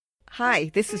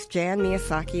Hi, this is Jan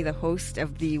Miyasaki, the host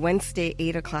of the Wednesday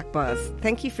 8 o'clock buzz.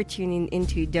 Thank you for tuning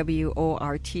into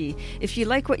WORT. If you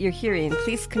like what you're hearing,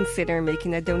 please consider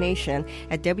making a donation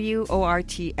at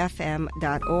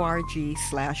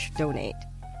wortfm.org/donate.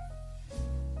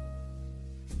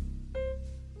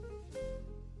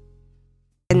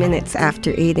 Minutes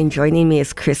after 8, and joining me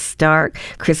is Chris Stark.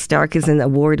 Chris Stark is an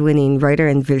award-winning writer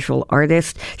and visual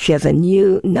artist. She has a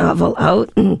new novel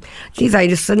out. Geez, I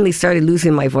just suddenly started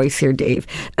losing my voice here, Dave.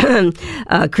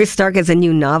 Chris Stark has a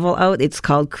new novel out. It's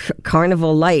called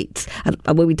Carnival Lights.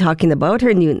 We'll be talking about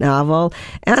her new novel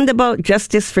and about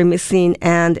justice for missing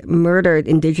and murdered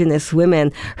indigenous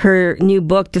women. Her new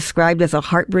book, described as a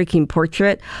heartbreaking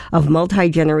portrait of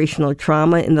multi-generational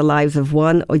trauma in the lives of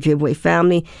one Ojibwe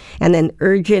family, and an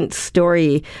urgent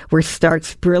story where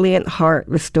Stark's brilliant heart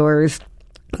restores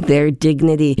their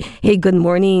dignity. Hey, good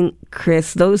morning,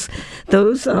 Chris. Those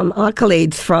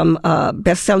accolades from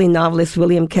best-selling novelist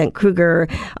William Kent Kruger,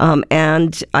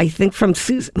 and I think from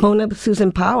Mona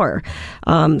Susan Power.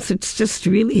 So it's just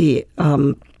really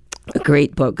a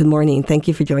great book. Good morning. Thank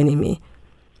you for joining me.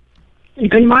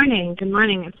 Good morning. Good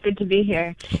morning. It's good to be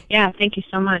here. Yeah, thank you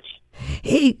so much.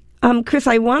 Hey, Chris,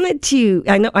 I wanted to.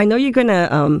 I know you're going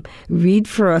to read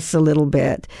for us a little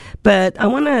bit, but I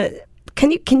want to. Can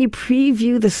you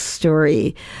preview the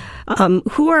story?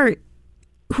 Who are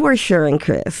sharing,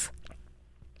 Chris?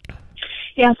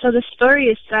 Yeah, so the story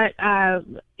is set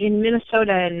in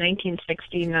Minnesota in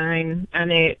 1969,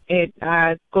 and it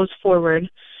goes forward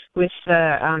with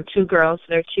two girls.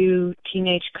 They're two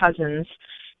teenage cousins,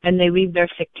 and they leave their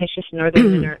fictitious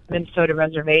northern Minnesota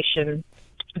reservation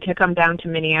to come down to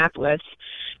Minneapolis.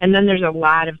 And then there's a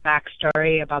lot of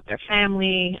backstory about their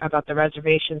family, about the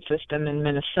reservation system in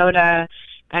Minnesota,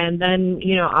 and then,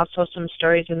 also some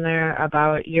stories in there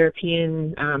about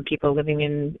European people living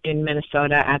in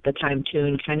Minnesota at the time, too,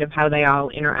 and kind of how they all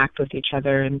interact with each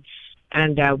other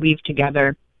and weave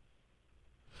together.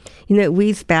 It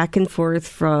weaves back and forth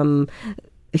from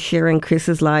sharing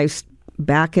Chris's lives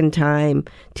back in time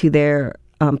to their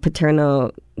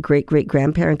paternal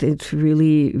great-great-grandparents. It's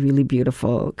really, really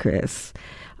beautiful, Chris,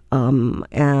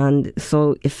 and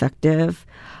so effective,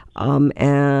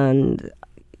 and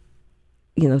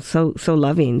so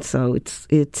loving. So it's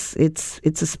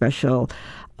a special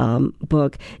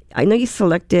book. I know you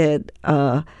selected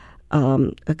a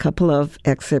couple of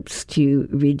excerpts to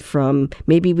read from.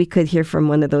 Maybe we could hear from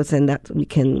one of those, and that we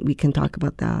can talk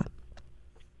about that.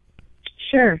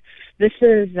 Sure. This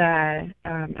is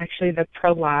actually the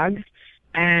prologue,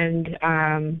 and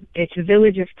it's the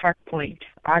village of Park Point,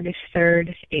 August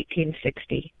 3rd,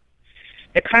 1860.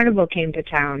 The carnival came to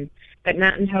town, but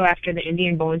not until after the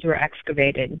Indian bones were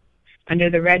excavated.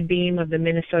 Under the red beam of the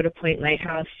Minnesota Point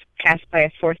Lighthouse, cast by a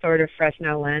fourth-order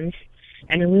Fresnel lens,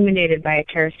 and illuminated by a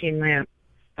kerosene lamp,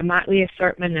 a motley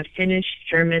assortment of Finnish,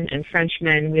 German, and French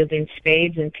men wielding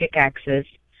spades and pickaxes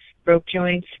broke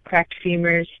joints, cracked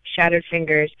femurs, shattered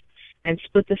fingers, and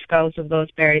split the skulls of those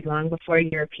buried long before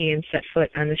Europeans set foot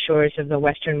on the shores of the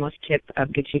westernmost tip of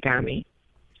Gitchigami.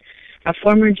 A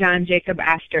former John Jacob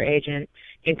Astor agent,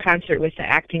 in concert with the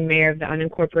acting mayor of the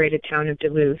unincorporated town of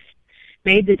Duluth,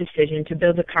 made the decision to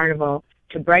build a carnival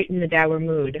to brighten the dour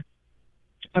mood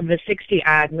of the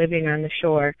 60-odd living on the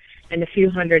shore and a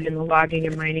few hundred in the logging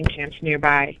and mining camps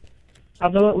nearby.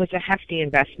 Although it was a hefty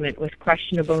investment with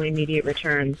questionable immediate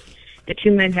returns, the two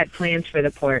men had plans for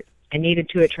the port and needed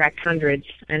to attract hundreds,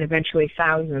 and eventually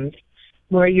thousands,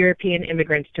 more European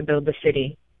immigrants to build the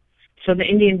city. So the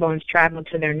Indian bones traveled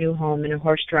to their new home in a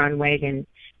horse-drawn wagon,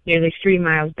 nearly 3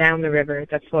 miles down the river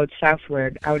that flowed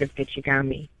southward out of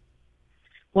Gitchigami.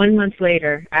 1 month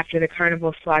later, after the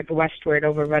carnival slogged westward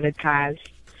over rutted paths,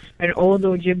 an old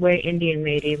Ojibwe Indian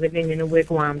lady living in a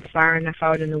wigwam far enough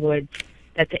out in the woods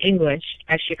that the English,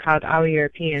 as she called all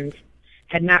Europeans,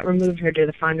 had not removed her to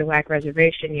the Fond du Lac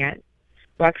reservation yet,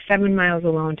 walked 7 miles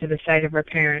alone to the site of her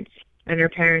parents, and her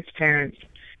parents' parents,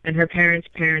 and her parents'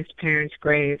 parents' parents'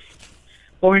 graves.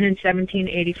 Born in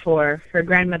 1784, her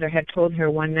grandmother had told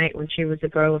her one night when she was a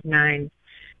girl of 9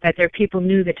 that their people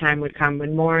knew the time would come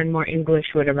when more and more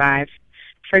English would arrive,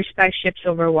 first by ships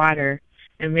over water,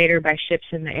 and later by ships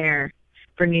in the air,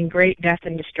 bringing great death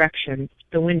and destruction,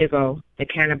 the Wendigo, the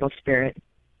cannibal spirit.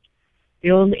 The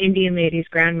old Indian lady's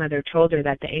grandmother told her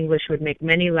that the English would make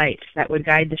many lights that would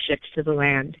guide the ships to the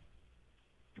land.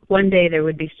 One day there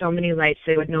would be so many lights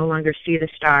they would no longer see the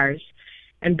stars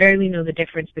and barely know the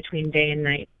difference between day and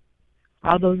night.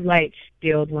 All those lights,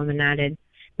 the old woman added,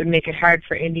 would make it hard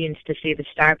for Indians to see the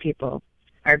star people,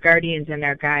 our guardians and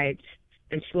our guides,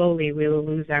 and slowly we will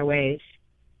lose our ways.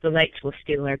 The lights will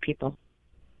steal our people.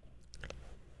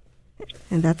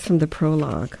 And that's from the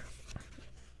prologue.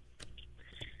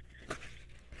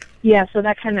 Yeah, so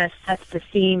that kind of sets the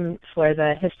theme for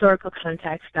the historical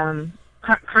context.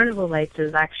 Carnival Lights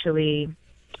is actually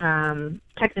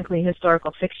technically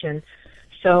historical fiction,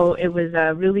 so it was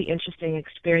a really interesting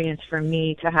experience for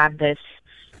me to have this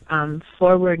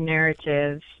forward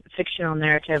narrative, fictional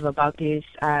narrative about these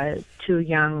two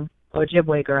young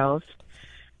Ojibwe girls,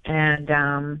 and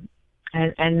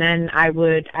then I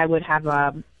would have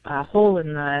a hole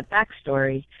in the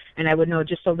backstory, and I would know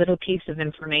just a little piece of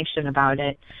information about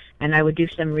it, and I would do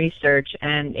some research,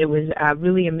 and it was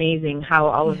really amazing how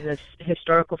all of this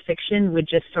historical fiction would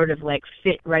just sort of like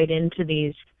fit right into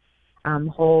these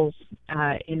holes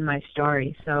in my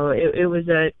story. So it was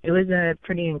a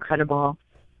pretty incredible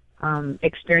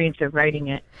experience of writing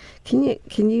it.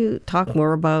 Can you talk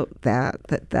more about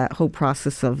that whole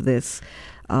process of this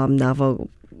novel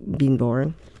being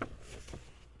born?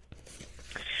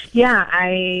 Yeah,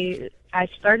 I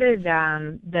started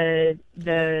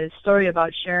the story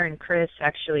about Cher and Chris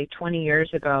actually 20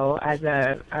 years ago as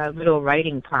a little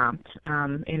writing prompt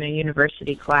in a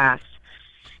university class.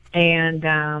 And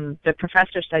the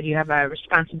professor said you have a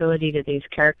responsibility to these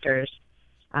characters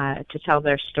to tell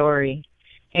their story.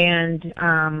 And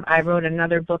I wrote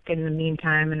another book in the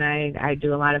meantime, and I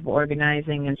do a lot of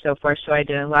organizing and so forth, so I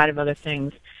did a lot of other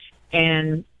things.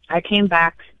 And I came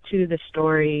back to the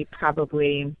story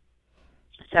probably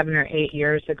 7 or 8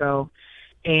 years ago,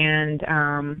 and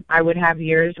I would have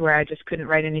years where I just couldn't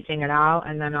write anything at all,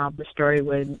 and then all the story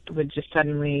would just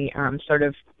suddenly sort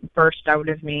of burst out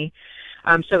of me.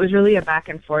 So it was really a back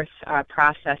and forth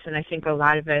process, and I think a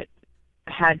lot of it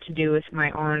had to do with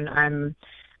my own, I'm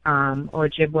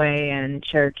Ojibwe and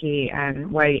Cherokee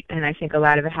and white, and I think a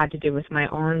lot of it had to do with my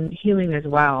own healing as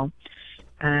well.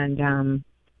 And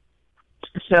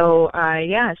so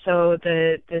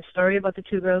the story about the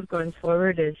two girls going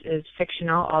forward is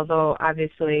fictional, although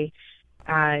obviously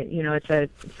it's a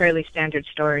fairly standard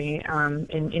story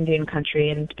in Indian country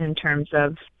in terms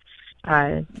of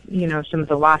some of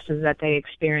the losses that they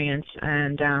experience,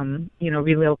 and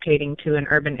relocating to an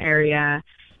urban area,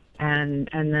 and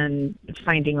then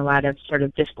finding a lot of sort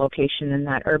of dislocation in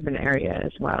that urban area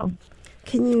as well.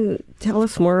 Can you tell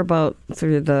us more about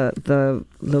sort of the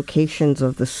locations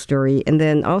of the story, and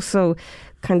then also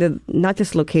kind of not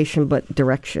just location but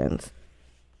directions?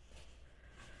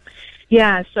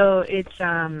 Yeah, so it's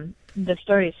the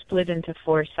story is split into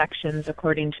 4 sections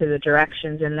according to the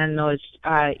directions, and then those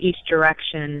each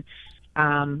direction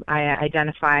I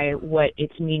identify what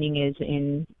its meaning is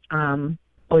in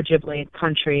Ojibwe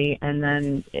country, and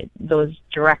then those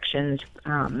directions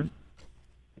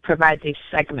provide these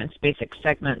segments, basic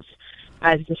segments,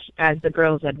 as the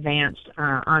girls advance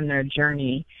on their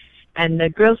journey. And the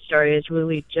girls' story is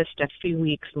really just a few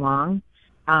weeks long,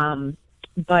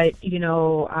 but in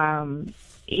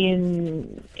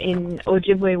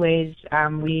Ojibwe ways,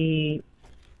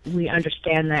 we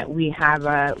understand that we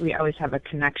always have a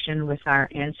connection with our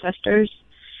ancestors,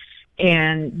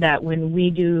 and that when we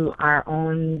do our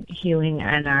own healing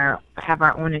and have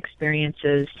our own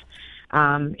experiences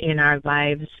in our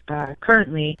lives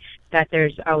currently, that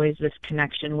there's always this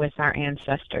connection with our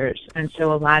ancestors. And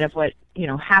so a lot of what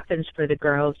happens for the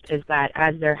girls is that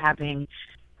as they're having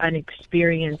an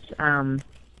experience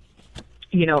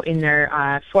in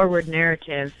their forward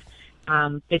narrative,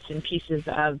 bits and pieces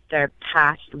of their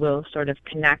past will sort of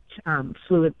connect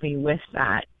fluidly with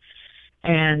that.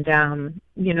 And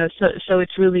so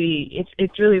it's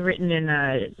really written in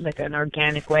an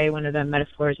organic way. One of the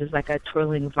metaphors is like a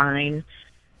twirling vine,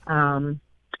 and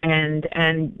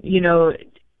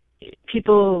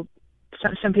people.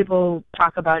 Some people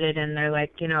talk about it and they're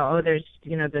like, there's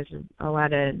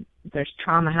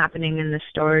trauma happening in this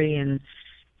story, and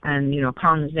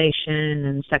colonization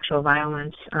and sexual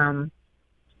violence,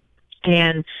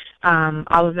 and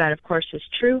all of that, of course, is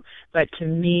true. But to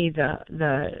me,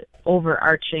 the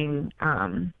overarching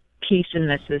piece in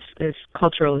this is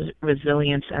cultural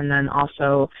resilience, and then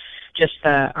also just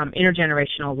the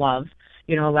intergenerational love.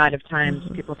 A lot of times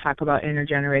people talk about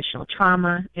intergenerational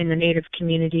trauma in the Native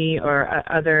community or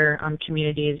other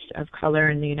communities of color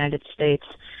in the United States.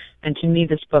 And to me,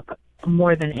 this book,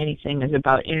 more than anything, is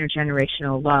about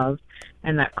intergenerational love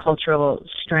and that cultural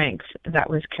strength that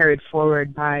was carried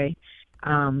forward by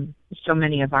so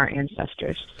many of our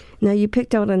ancestors. Now, you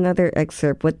picked out another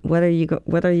excerpt. What are you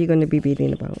going to be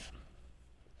reading about?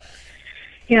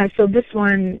 Yeah, so this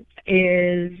one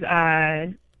is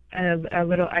a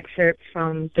little excerpt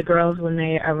from the girls when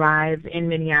they arrive in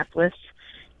Minneapolis,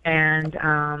 and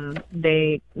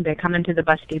they come into the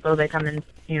bus depot. They come in,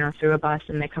 through a bus,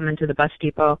 and they come into the bus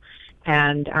depot,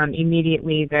 and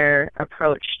immediately they're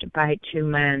approached by 2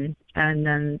 men, and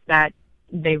then that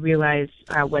they realize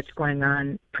what's going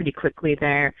on pretty quickly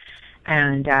there,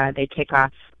 and they take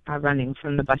off running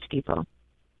from the bus depot.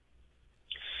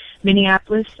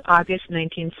 Minneapolis, August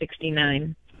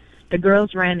 1969. The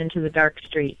girls ran into the dark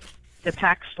street. The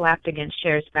pack slapped against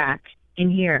Cher's back. In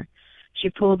here. She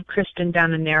pulled Kristen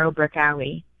down a narrow brick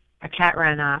alley. A cat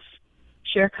ran off.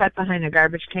 Cher cut behind a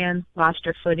garbage can, lost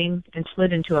her footing, and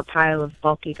slid into a pile of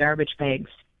bulky garbage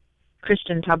bags.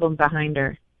 Kristen tumbled behind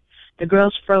her. The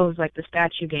girls froze like the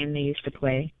statue game they used to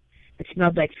play. It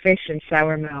smelled like fish and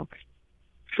sour milk.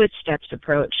 Footsteps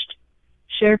approached.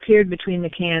 Cher peered between the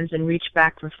cans and reached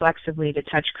back reflexively to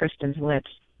touch Kristen's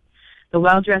lips. The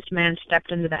well-dressed man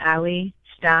stepped into the alley,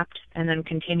 stopped, and then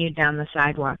continued down the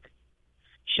sidewalk.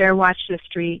 Cher watched the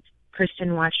street.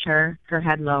 Kristen watched her, her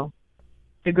head low.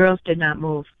 The girls did not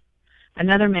move.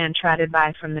 Another man trotted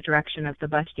by from the direction of the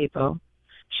bus depot.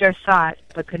 Cher saw it,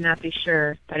 but could not be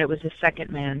sure that it was a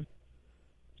second man.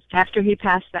 After he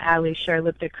passed the alley, Cher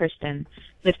looked at Kristen,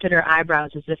 lifted her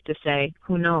eyebrows as if to say,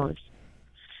 "Who knows?"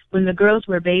 When the girls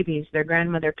were babies, their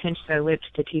grandmother pinched their lips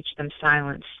to teach them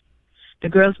silence. The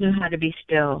girls knew how to be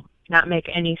still, not make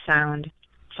any sound,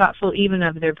 thoughtful even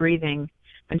of their breathing,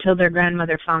 until their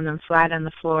grandmother found them flat on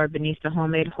the floor beneath the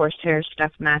homemade horsehair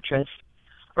stuffed mattress,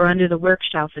 or under the work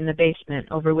shelf in the basement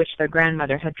over which their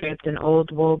grandmother had draped an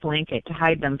old wool blanket to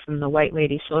hide them from the white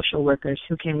lady social workers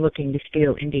who came looking to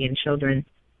steal Indian children.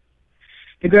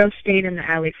 The girls stayed in the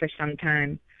alley for some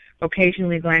time,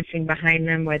 occasionally glancing behind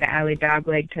them where the alley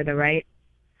doglegged to the right.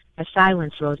 A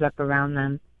silence rose up around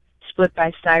them, split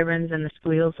by sirens and the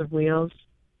squeals of wheels.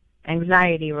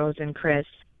 Anxiety rose in Chris.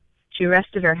 She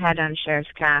rested her head on Cher's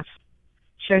calf.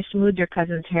 Cher smoothed her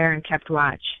cousin's hair and kept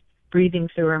watch, breathing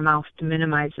through her mouth to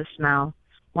minimize the smell,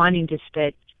 wanting to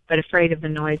spit, but afraid of the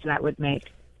noise that would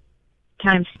make.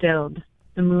 Time stilled.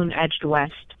 The moon edged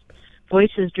west.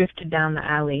 Voices drifted down the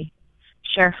alley.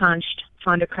 Cher hunched,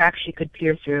 found a crack she could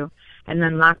peer through, and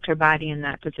then locked her body in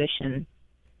that position.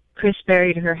 Chris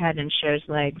buried her head in Cher's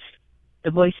legs.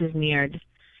 The voices neared.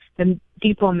 The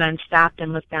depot men stopped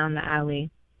and looked down the alley.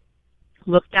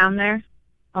 "Look down there?"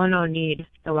 "Oh, no need,"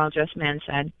 the well-dressed man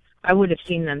said. "I would have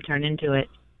seen them turn into it."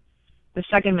 The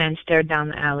second man stared down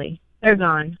the alley. "They're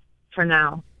gone. For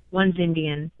now. One's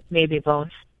Indian, maybe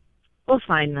both." "We'll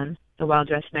find them," the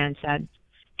well-dressed man said.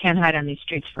 "Can't hide on these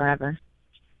streets forever."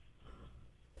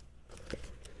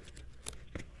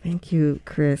 Thank you,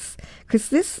 Chris. Because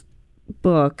this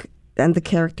book and the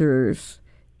characters,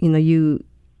 you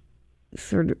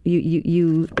sort of,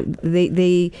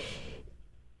 they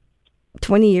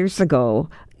 20 years ago,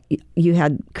 you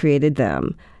had created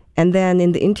them. And then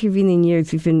in the intervening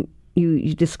years,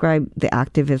 you describe the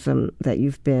activism that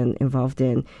you've been involved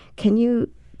in. Can you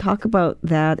talk about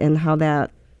that and how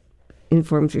that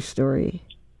informs your story?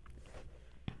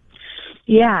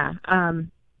 Yeah.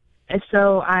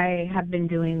 So I have been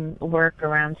doing work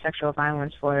around sexual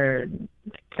violence for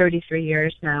 33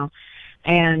 years now.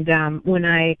 And when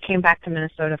I came back to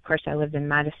Minnesota, of course, I lived in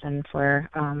Madison for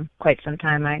quite some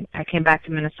time. I came back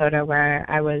to Minnesota where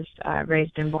I was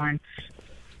raised and born,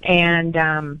 and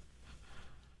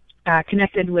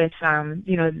connected with,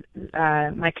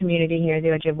 my community here, the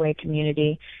Ojibwe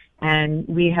community, and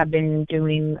we have been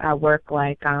doing work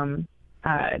like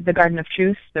the Garden of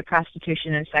Truth, the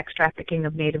prostitution and sex trafficking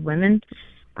of Native women,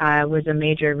 was a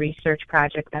major research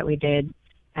project that we did,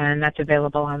 and that's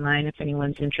available online if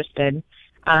anyone's interested.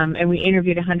 And we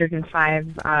interviewed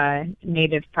 105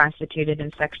 Native prostituted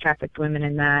and sex trafficked women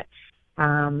in that.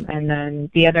 And then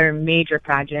the other major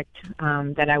project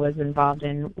that I was involved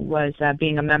in was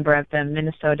being a member of the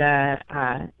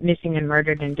Minnesota Missing and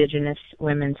Murdered Indigenous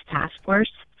Women's Task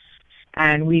Force.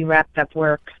 And we wrapped up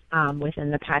work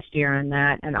within the past year on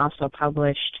that, and also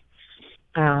published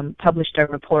a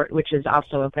report, which is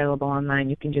also available online.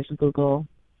 You can just Google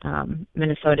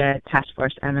Minnesota Task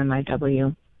Force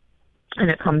MMIW, and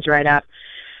it comes right up.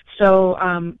 So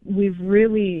we've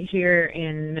really here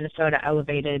in Minnesota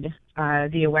elevated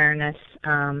the awareness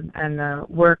and the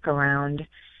work around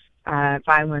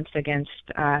violence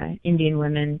against Indian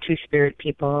women, Two-Spirit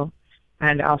people,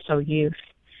 and also youth.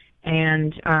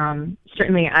 And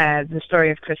certainly the story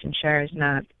of Chris and Cher is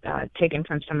not taken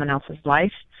from someone else's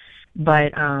life,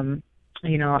 but I'm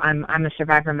a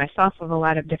survivor myself of a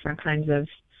lot of different kinds of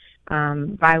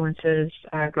violences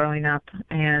growing up,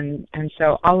 and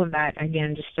so all of that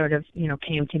again just sort of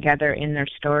came together in their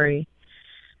story.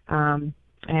 And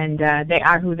they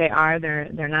are who they are.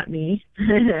 They're not me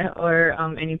or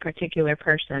any particular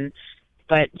person,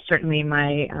 but certainly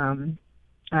my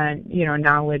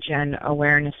knowledge and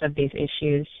awareness of these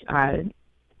issues,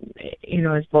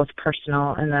 is both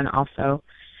personal and then also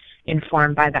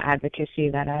informed by the advocacy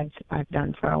that I've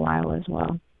done for a while as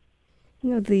well.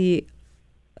 You know,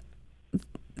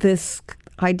 this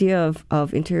idea of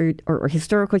or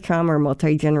historical trauma or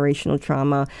multi-generational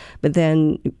trauma, but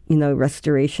then, you know,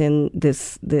 restoration,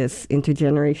 this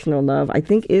intergenerational love, I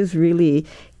think is really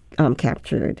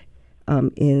captured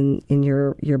in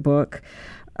your book.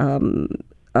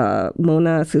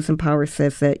 Mona Susan Power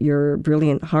says that your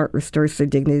brilliant heart restores their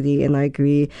dignity, and I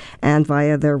agree, and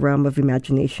via their realm of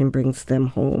imagination brings them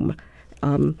home.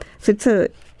 So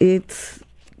it's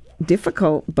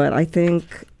difficult, but I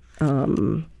think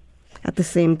at the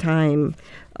same time,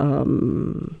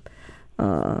 and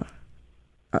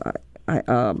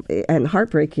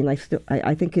heartbreaking,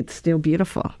 I think it's still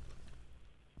beautiful.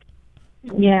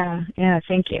 Yeah.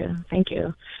 Thank you.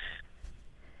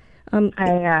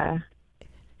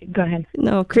 Go ahead.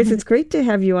 No, Chris, it's great to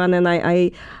have you on, and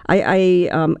I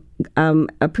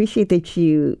appreciate that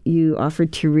you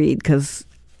offered to read, because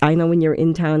I know when you're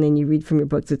in town and you read from your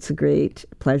books, it's a great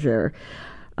pleasure.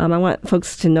 I want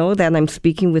folks to know that I'm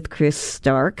speaking with Chris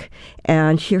Stark,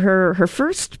 and her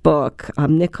first book,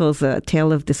 Nichols, A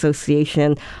Tale of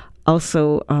Dissociation,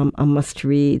 also a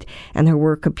must-read, and her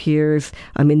work appears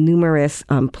in numerous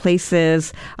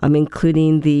places,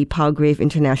 including the Palgrave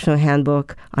International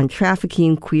Handbook on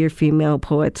Trafficking, Queer Female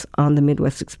Poets on the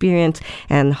Midwest Experience,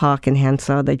 and Hawk and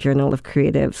Handsaw, the Journal of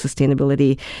Creative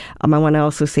Sustainability. I want to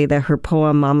also say that her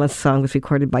poem, Mama's Song, was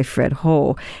recorded by Fred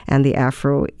Ho and the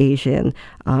Afro-Asian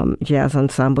Jazz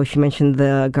Ensemble. She mentioned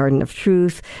the Garden of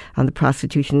Truth, the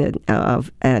prostitution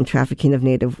and trafficking of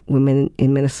Native women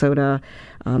in Minnesota,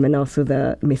 and also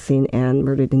the missing and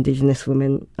murdered indigenous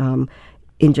women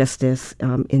injustice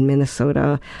in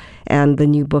Minnesota. And the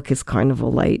new book is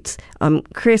Carnival Lights.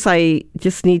 Chris, I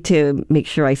just need to make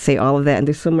sure I say all of that, and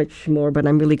there's so much more, but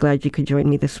I'm really glad you could join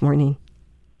me this morning.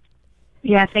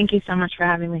 Yeah, thank you so much for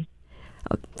having me.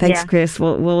 Oh, thanks, Chris.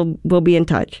 We'll be in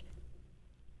touch.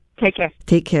 Take care.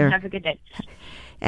 Take care. Have a good day.